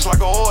looking just like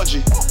a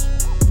orgy.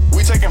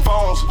 We taking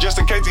phones just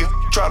in case they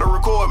try to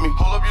record me.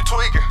 Pull up, you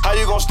tweaking. How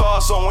you gon'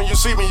 start something when you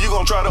see me? You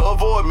gon' try to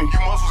avoid me. You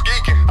muscles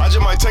geeking. I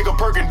just might take a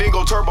perk and then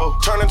go turbo.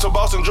 Turn into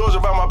Boston, Georgia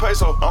by my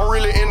peso. I'm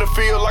really in the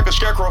field like a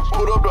scarecrow.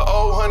 Put up the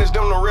old hundreds,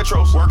 them the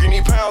retros. Working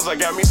these pounds, I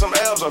got me some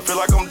abs. I feel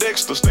like I'm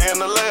Dexter, stay in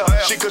the lab.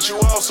 She cut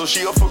you off, so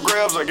she up for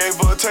grabs. I gave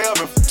her a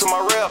tab and to my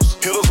raps.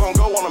 Hitters on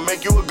go, wanna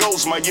make you a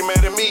ghost. Might get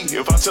mad at me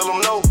if I tell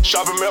them no.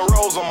 Shopping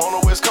Melrose, I'm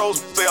on the West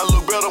Coast. Say I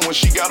look better when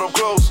she got up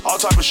close.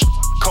 All type of shit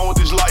come with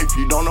this life,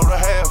 you don't know the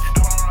half.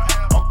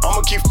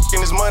 I'ma keep f***ing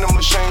this money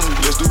machine,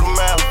 let's do the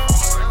math.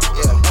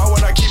 Yeah. Why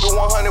would I keep it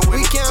 100 with we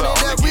me? We count it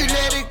up, we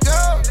let it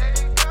go.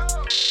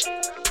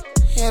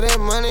 Yeah, that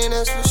money,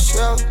 that's for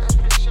sure.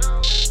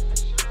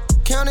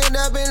 Count it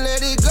up and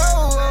let it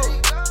go.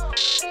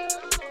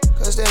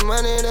 Cause that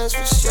money, that's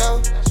for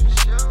sure.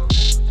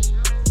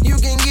 You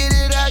can get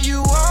it how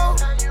you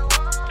want.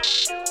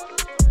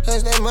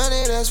 Cause that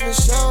money, that's for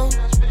sure.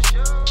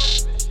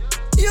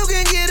 You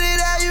can get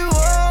it how you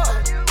want.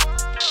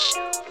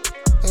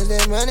 Cause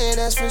that money,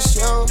 that's for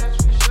sure.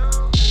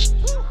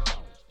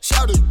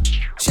 Shout it,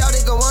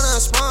 go want a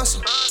sponsor.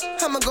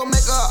 I'ma go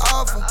make her an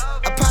offer.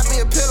 I pop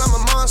me a pill, I'm a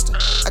monster.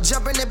 I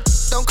jump in that,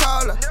 don't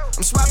call her.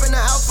 I'm swapping her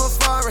out for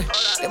foreign.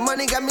 That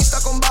money got me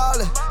stuck on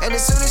ballin'. And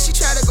as soon as she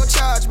try to go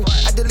charge me,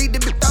 I delete the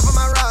bitch off of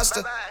my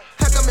roster.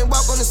 I come and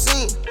walk on the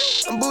scene.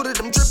 I'm booted,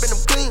 I'm drippin',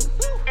 I'm clean.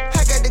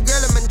 I got the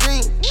girl in my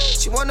dream.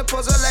 She wanna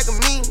pose her like a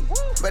meme,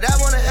 but I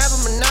wanna have a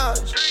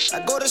menage.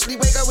 I go to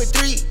sleep, wake up with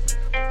 3.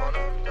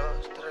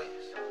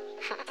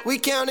 We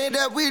count it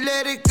up, we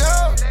let it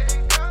go.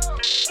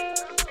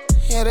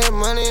 Yeah, that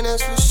money,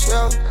 that's for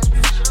sure.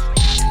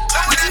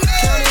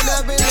 Count it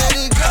up and let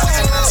it go.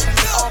 Cause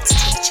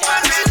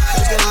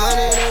that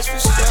money, that's for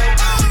sure.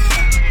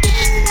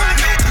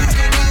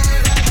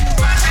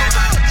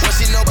 What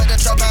she know about the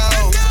trap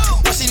house?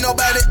 What she know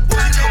about it?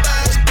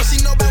 What she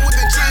know about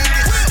whipping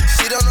chickens?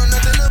 She don't know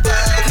nothing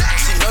about it.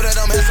 She know that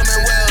I'm handsome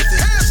and wealthy.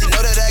 She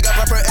know that I got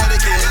proper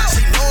etiquette.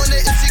 She knowin'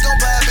 that if she gon'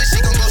 pop it, she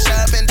gon' go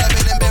shopping,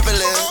 dipping in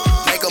Beverly.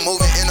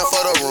 Moving in a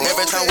photo room.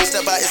 Every time we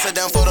step out, it's a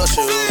damn photo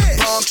shoot.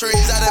 Palm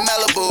trees out in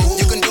Malibu.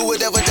 You can do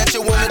whatever that you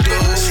wanna do.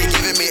 She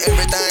giving me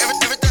everything.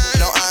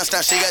 No Einstein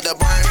Now she got the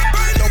brain.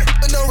 No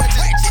with no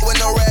ratchet, with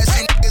no rats.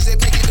 You niggas that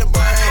pick the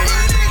brain.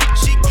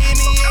 She give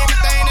me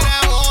everything that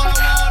I want.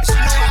 She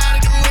know how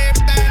to do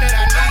everything that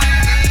I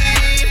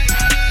need.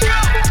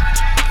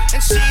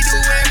 And she do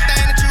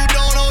everything that you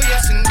don't know,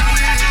 yes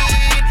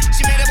indeed.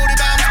 She made that booty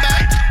bounce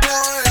back.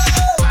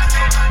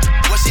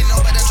 What she know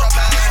about the trap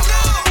house?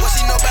 What she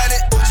know about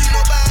it? What she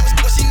know about?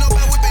 What she know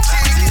about whipping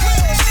chicken?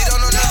 She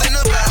don't know nothing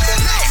about it.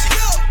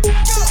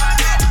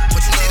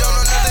 What she don't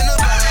know nothing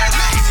about it.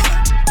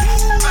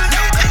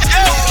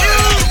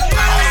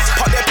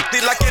 Pop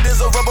that like it is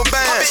a rubber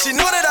band. She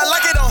know that I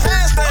like it on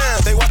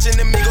handstand. They watching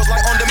the Migos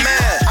like on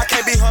demand. I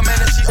can't be her man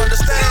and she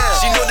understands.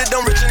 She know that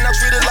I'm rich and I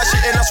treat it like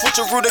shit and I switch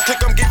a root and click,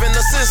 I'm giving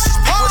assist. She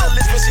speak with a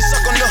list when she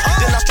suck on the hook.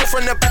 Then I strip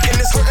from the back and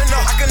it's hurting her.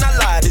 How can I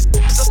lie? This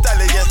is a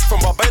stallion. From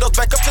Barbados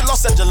back up to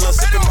Los Angeles.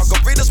 Sipping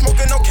margarita,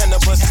 smoking no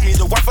cannabis. Me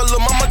the wife of Lil'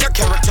 Mama got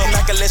character.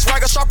 Immaculate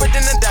swagger, sharper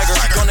than a dagger.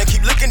 She gonna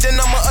keep looking, then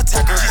I'ma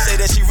attack her. She say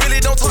that she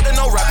really don't talk to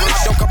no rapper.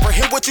 I don't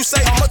comprehend what you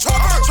say, I'm a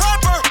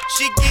trapper.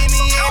 She give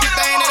me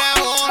everything that I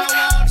want.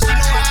 She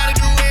know how to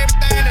do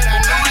everything that I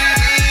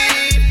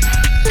need.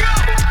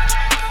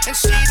 And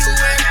she do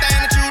everything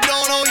that you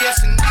don't know,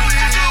 yes indeed.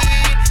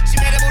 She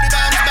made that booty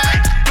bounce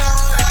back.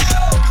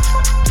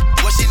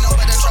 What she know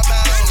about the trap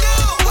house?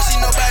 What she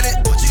know about it?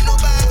 What she know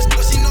about?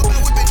 What she know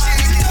about whipping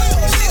chicken?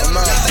 She don't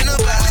know nothing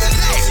about it.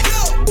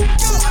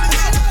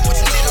 What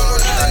she don't know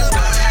nothing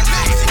about it.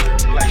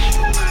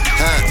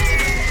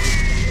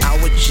 I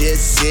was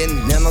just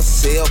sitting in a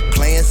cell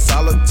playing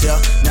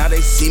solitaire. Now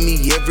they see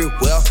me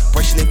everywhere,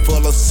 brushing it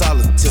full of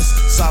solitaire,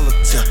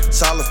 solitaire,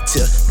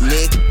 solitaire.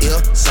 Nigga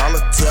ill,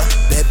 solitaire.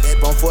 Bad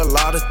bone for a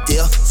lot of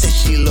deal. Say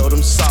she love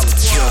them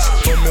solitaires.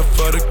 Come in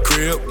for the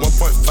crib,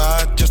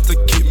 1.5 just to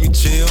keep me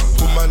chill.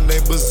 Who my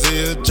neighbors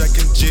is, Jack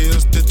and Jill,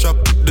 still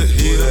drop the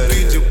hill.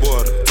 Fiji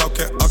water,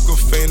 talking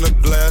Aquafina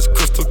glass,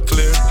 crystal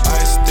clear.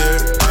 Ice there,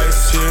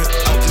 ice here,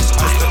 I just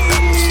ice the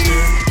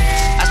atmosphere.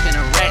 I spin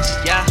a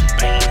ratchet, yeah.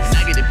 And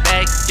I get it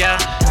back, yeah.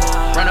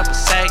 Run up a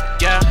sack,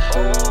 yeah.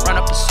 Run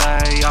up a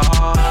sack, yeah.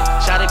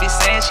 Shawty be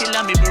saying she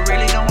love me, but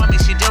really don't want me.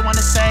 She just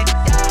wanna say.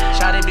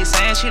 Shawty be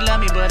saying she love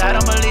me, but I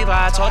don't believe her.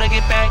 I told her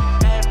get back.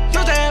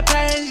 You that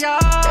praise, y'all.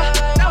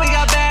 Now we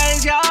got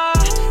bags, y'all.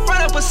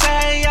 Run up a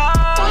sack, y'all.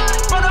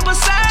 Run up a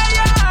sack,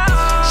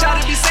 y'all.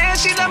 Shawty be saying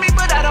she love me,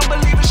 but I don't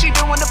believe her. She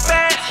don't want the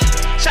bad.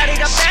 Shawty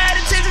got bad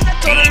intentions. I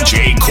told her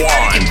DJ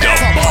Quan, the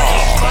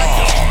bomb.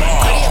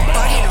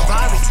 Body in a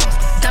Rari.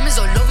 Diamonds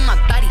all over my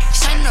body,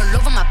 shining all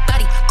over my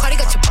body. Cardi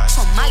got your bitch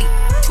on Molly.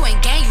 You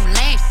ain't gang, you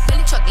lame.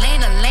 Billy truck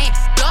laying a lane.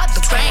 Blow out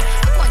the brain.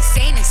 I go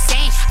insane.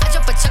 I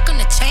drop a check on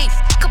the chain.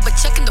 Pick up a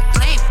check in the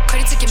flame.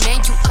 Cardi took your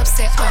man, you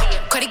upset.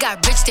 Cardi got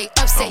rich, they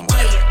upset.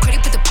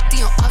 Cardi put the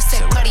booty on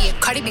offset.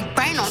 Cardi big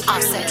brain on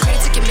offset. Cardi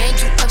took your man,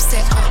 you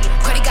upset.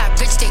 Cardi got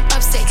rich, they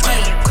upset.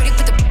 Cardi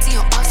put the booty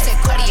on offset.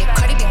 Cardi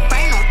big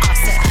brain on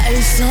offset.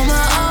 Ice on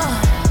my arm,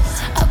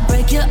 I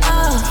break your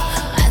arm.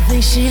 I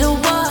think she the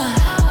one.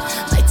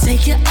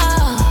 Take it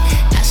out,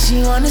 now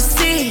she wanna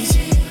see.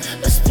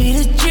 Let's be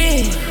the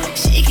dream.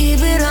 She keep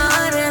it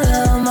on and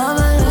love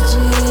mama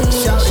legit.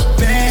 Shout it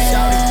bad,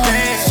 shout it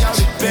bad, shout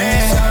it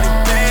bad, shout it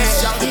bad,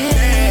 shout it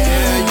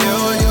bad. Yeah, yo.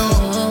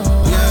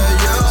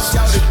 Yeah, yo.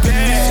 Shout it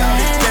bad, shout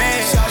it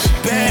bad, shout it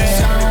bad,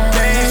 shout it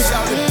bad,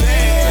 shout it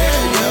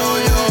bad.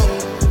 Yeah, yo.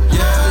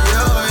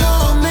 Yeah,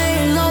 yo.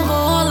 Made logo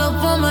all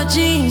up on my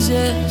jeans,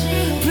 yeah.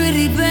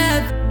 Pretty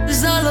bad,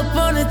 it's all up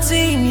on the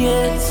team,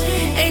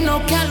 yeah. Ain't no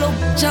callow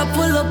bitch, I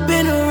pull up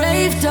in a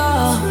rave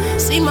doll.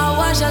 See my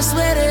watch, I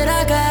swear that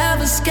I could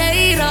have a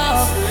skate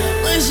off.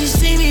 When she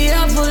see me,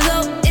 I pull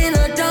up in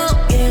a dunk,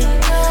 yeah.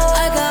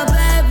 I got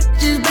bad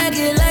bitches back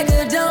it like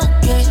a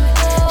donkey.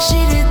 She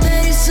did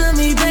things to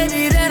me,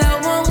 baby, that I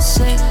won't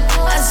say.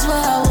 I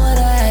swear what I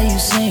had you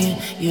saying,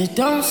 you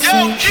don't say.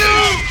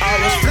 I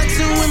was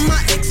flexing with my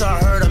ex, I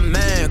heard a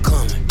man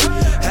coming.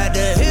 Had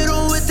to hit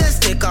him with that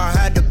stick, I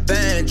had the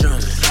band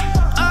drumming.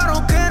 I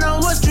don't care now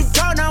what you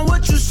talk, now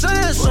what you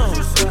saying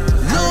something.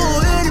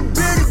 Little itty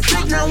bitty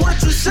kick, now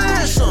what you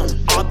saying something.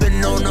 I've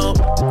been on the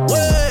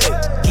way,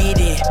 get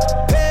it,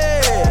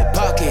 pay,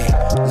 pocket,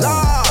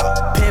 law,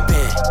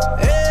 pimpin',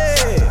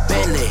 hey,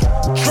 Bentley,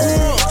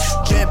 trunks,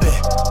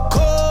 jumpin',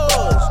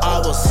 cause I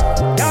was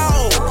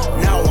down,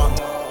 now I'm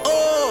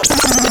up.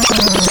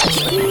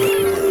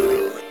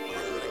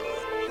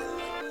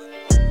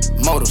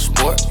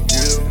 Motorsport,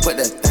 put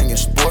that thing in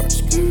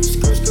sports.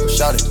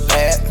 Shout it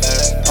bad,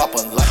 pop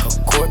it like a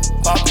court.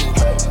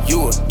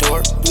 You a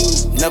dork,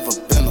 never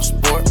been a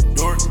sport.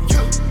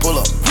 Pull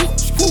up,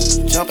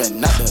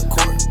 jumping out the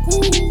court.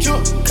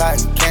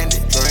 Cotton candy,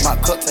 my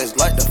cup tastes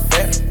like the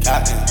fair.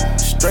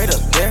 Straight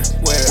up there,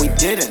 we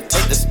didn't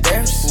take the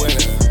stairs.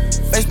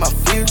 Face my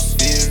fears,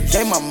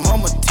 gave my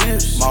mama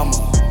tears.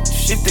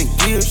 Shifting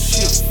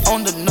gears,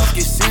 on the nuck,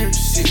 get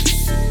serious.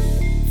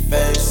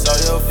 Face all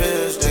your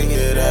fears, then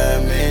get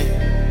at me.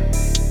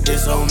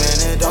 There's so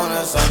many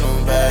donuts on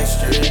them back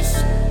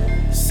streets.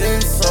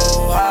 Sitting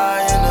so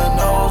high in the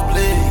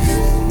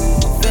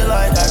nosebleeds. Feel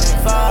like I can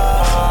fly.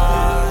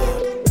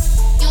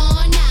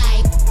 Your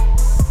night,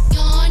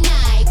 your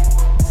night,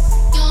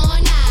 your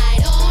night.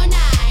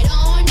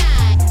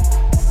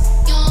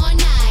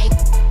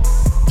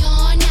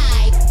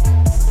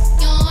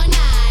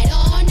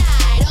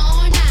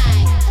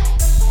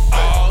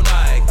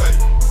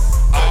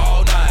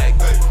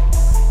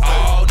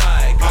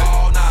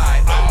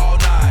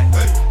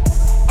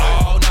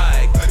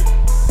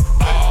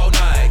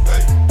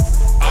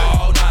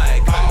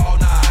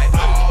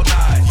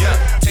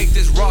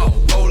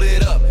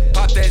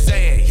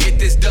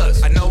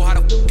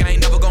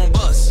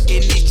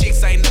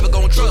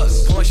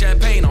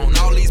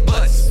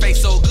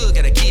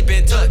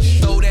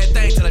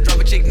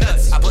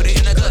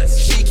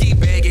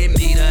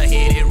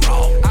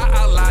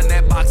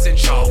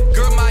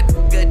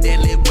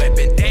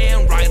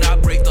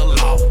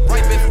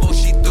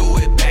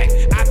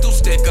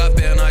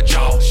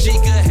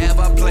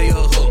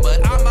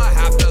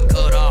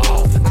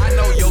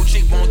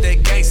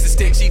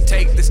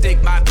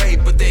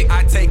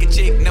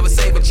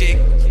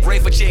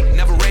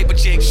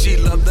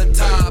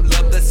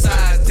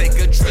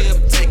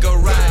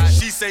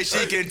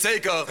 she can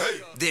take her.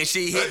 Then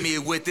she hit me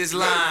with this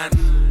line.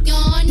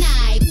 Your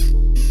night,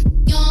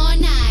 your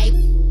night,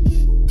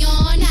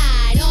 your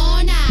night,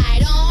 all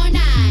night, all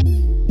night.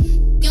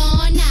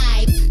 Your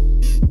night,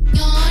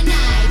 your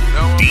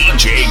night.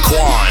 DJ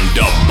Quan,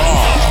 the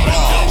bomb.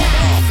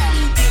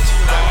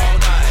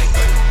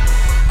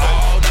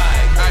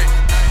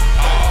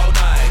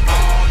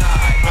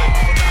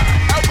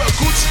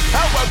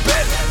 How I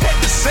bet at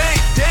the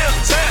same damn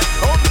time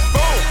on the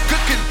phone,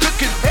 cooking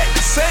at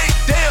the same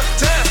damn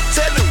time,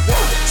 telling me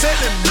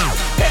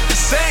at the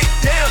same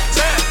damn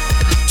time,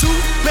 too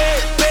bad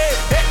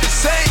at the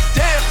same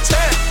damn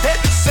time,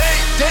 at the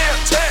same damn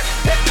time,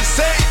 at the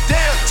same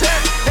damn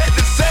time, at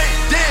the same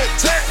damn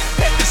time,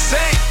 at the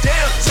same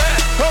damn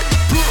time, I'm the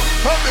blue,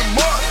 I'm in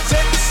Mars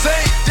at the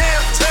same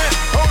damn time,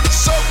 on the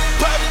sofa,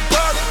 popping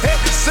bottle at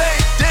the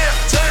same damn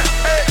time.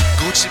 Hey.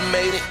 Gucci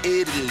made in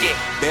Italy,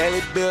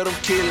 barely built them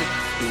killing.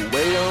 The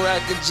way I'm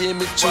rockin'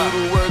 Jimmy Choo,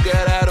 the work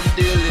out I'm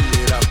dealing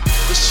it out.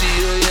 But she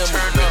a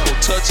immigrant, don't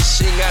touch her,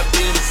 she ain't got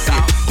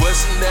benefit.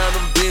 Bustin' down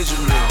them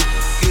Benjamin,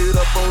 get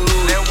up on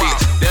little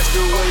kicks. That's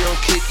the way I'm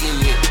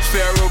kicking it.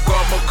 Pharaoh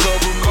got my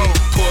cover me.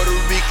 Puerto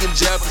Rican,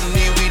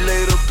 Japanese, we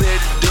laid up at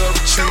the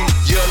double tree.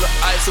 Yellow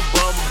ice,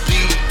 Obama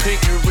beat,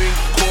 pinky ring,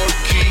 quarter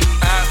key.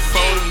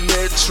 iPhone and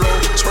Metro,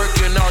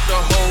 twerking out the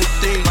whole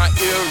thing. My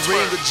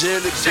earring, a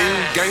jelly bean,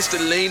 gangsta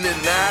lean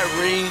and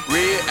Irene.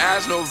 Red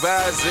eyes, no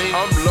Visine.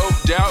 I'm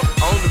loped out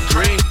on the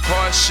green.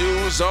 Hard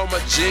shoes on my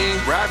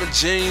jeans, robbing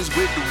jeans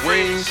with the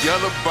wings.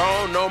 Yellow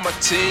bone on my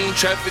team,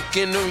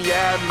 trafficking them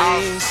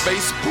means.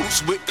 Face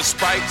boots with the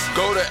spikes,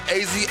 go to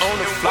AZ on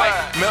the flight.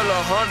 Mail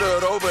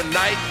 100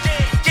 overnight.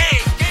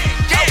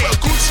 How I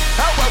Gucci,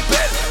 how I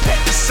bet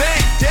at the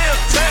same damn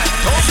time.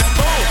 On the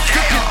phone,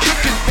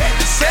 cooking at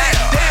the same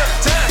damn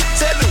time.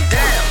 Telling me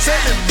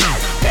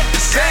at the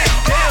same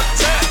damn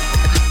time.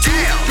 Too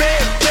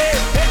bad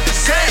at the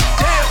same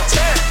damn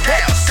time.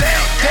 At the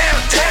same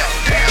damn time.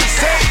 At the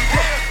same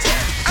damn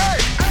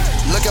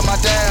time. Look at my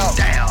dial.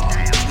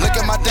 Look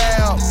at my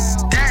dial.